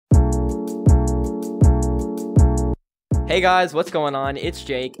Hey guys, what's going on? It's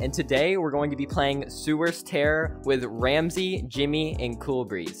Jake, and today we're going to be playing Sewer's Terror with Rainyyy, Jimmy, and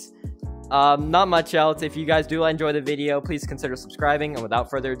CoolBreeze. Not much else. If you guys do enjoy the video, please consider subscribing, and without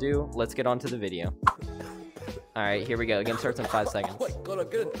further ado, let's get on to the video. Alright, here we go. The game starts in 5 seconds. Oh my god, I'm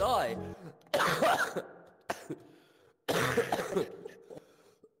gonna die!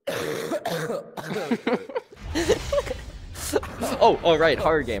 Oh, right,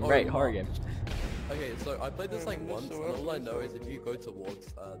 horror game, right, horror game. Okay, so I played this like once, and all I know is if you go towards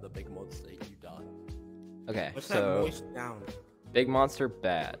the big monster, you die. Okay, What's that so voice down? big monster,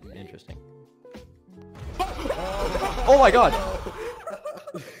 bad. Interesting. Oh my god!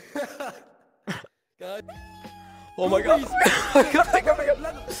 Guys, Oh my god!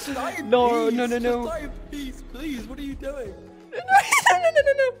 No, no, no, no! die in peace, please. What are you doing?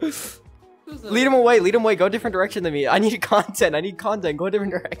 No! Lead him away, lead him away. Go a different direction than me. I need content. Go a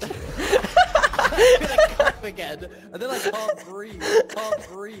different direction. I'm gonna cough again, and then I can't breathe.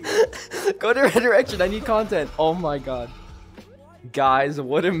 Go a different direction. I need content. Oh my god. Guys,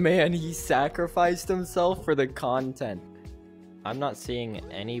 what a man. He sacrificed himself for the content. I'm not seeing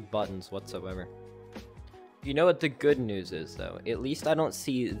any buttons whatsoever. You know what the good news is, though? At least I don't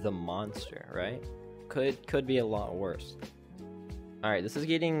see the monster, right? Could be a lot worse. Alright, this is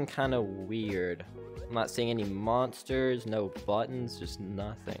getting kind of weird. I'm not seeing any monsters, no buttons, just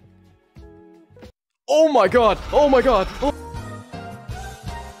nothing. Oh my god! Oh my god! Oh.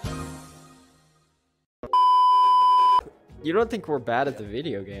 You don't think we're bad at the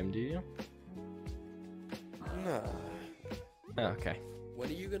video game, do you? No. Oh, okay. When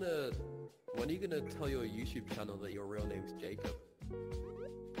are you gonna tell your YouTube channel that your real name's Jacob?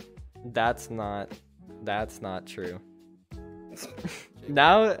 That's not true.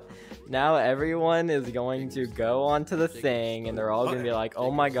 Now everyone is going to go onto the thing and they're all gonna be like,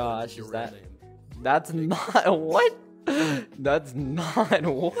 oh my gosh, is that... That's not... What? That's not...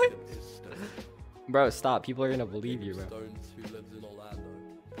 What? Bro, stop. People are gonna believe you, bro. Stones who lives in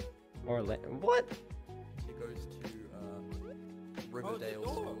Orlando. What? He goes to Riverdale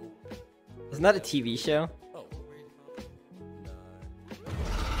School. Isn't that a TV show? Oh, no.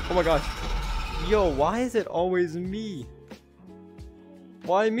 Oh my gosh. Yo, why is it always me?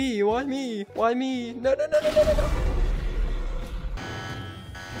 Why me? Why me? Why me? No, no, no, no, no, no, no.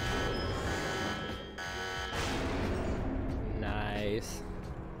 Nice.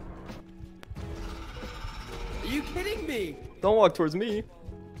 Are you kidding me? Don't walk towards me.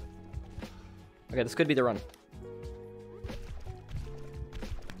 Okay, this could be the run.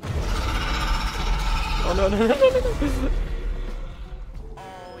 Oh no, no, no, no, no, no.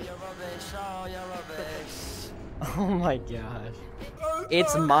 Oh, you're rubbish. Oh, you're rubbish. Oh my gosh.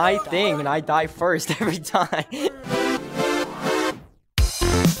 It's my thing and I die first every time.